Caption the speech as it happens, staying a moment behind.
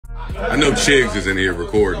I know Chiggs is in here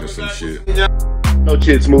recording or some shit. No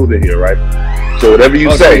Chid Smooth in here, right? So whatever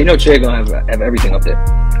you say, you know, Chig gonna have everything up there.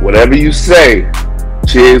 Whatever you say,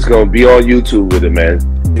 Chid's gonna be on YouTube with it, man.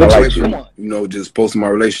 I like you. You know, just posting my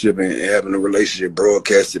relationship and having a relationship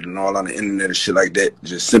broadcasted and all on the internet and shit like that,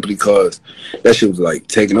 just simply cause that shit was like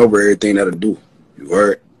taking over everything that I do. You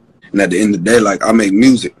heard? And at the end of the day, like, I make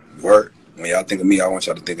music. You heard? When y'all think of me, I want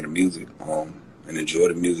y'all to think of the music, and enjoy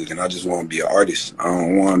the music. And I just want to be an artist. I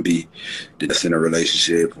don't want to be just in a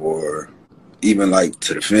relationship, or even like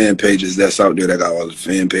to the fan pages that's out there that got all the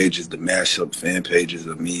fan pages, the mashup fan pages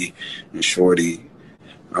of me and Shorty.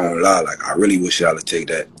 I don't lie, like, I really wish y'all to take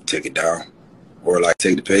it down, or like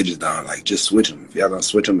take the pages down, like just switch them. If y'all gonna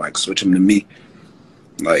switch them, like switch them to me,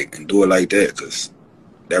 like, and do it like that, cause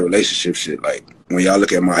that relationship shit, like, when y'all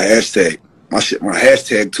look at my hashtag, my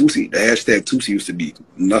hashtag Toosii, the hashtag Toosii used to be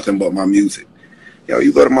nothing but my music. Yo,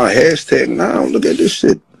 you go to my hashtag now, look at this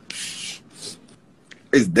shit.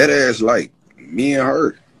 It's dead ass like me and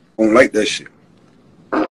her don't like that shit.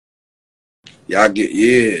 Y'all get,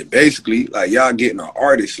 yeah, basically, like, y'all getting an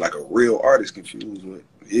artist, like a real artist confused with,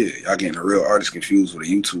 y'all getting a real artist confused with a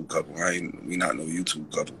YouTube couple. We not no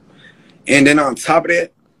YouTube couple. And then on top of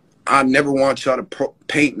that, I never want y'all to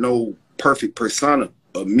paint no perfect persona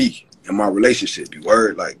of me in my relationship. You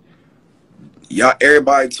heard? Like, y'all,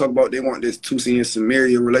 everybody talk about they want this Toosii and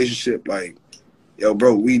Samaria relationship. Like, yo,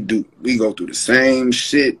 bro, we go through the same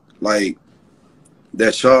shit, like,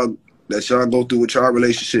 that y'all go through with y'all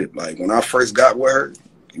relationship. Like, when I first got with her,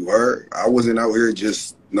 you heard, I wasn't out here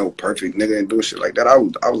just no perfect nigga and doing shit like that. I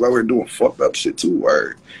was out here doing fucked up shit too.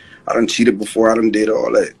 Word. I done cheated before. I done did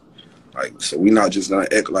all that. Like, so we not just gonna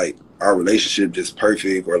act like our relationship just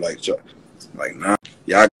perfect, or like nah.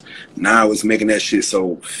 Y'all now it's making that shit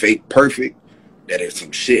so fake perfect that if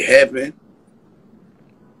some shit happen,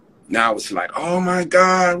 now it's like, oh my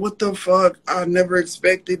God, what the fuck? I never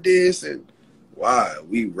expected this. And why?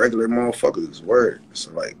 We regular motherfuckers, word.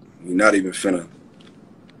 So like, we not even finna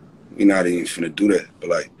do that. But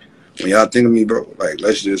like, when y'all think of me, bro, like,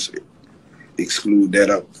 let's just exclude that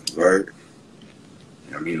out, word.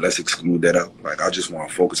 I mean, let's exclude that out. Like, I just want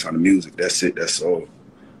to focus on the music. That's it. That's all.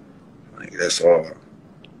 Like, that's all.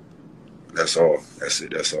 That's all. That's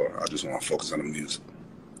it. That's all. I just want to focus on the music.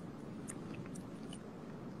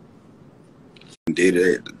 Did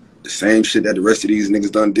it, the same shit that the rest of these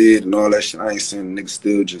niggas done did and all that shit. I ain't saying niggas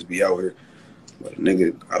still just be out here. But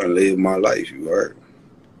nigga, I done lived my life, you heard?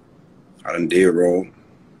 I done did wrong.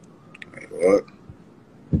 Like, what?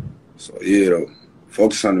 So, yeah, though.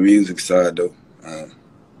 Focus on the music side, though.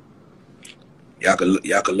 Y'all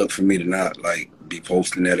could look for me to not, like, be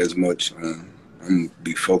posting that as much. I'm gonna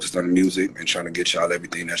be focused on the music and trying to get y'all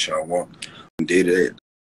everything that y'all want. Did it,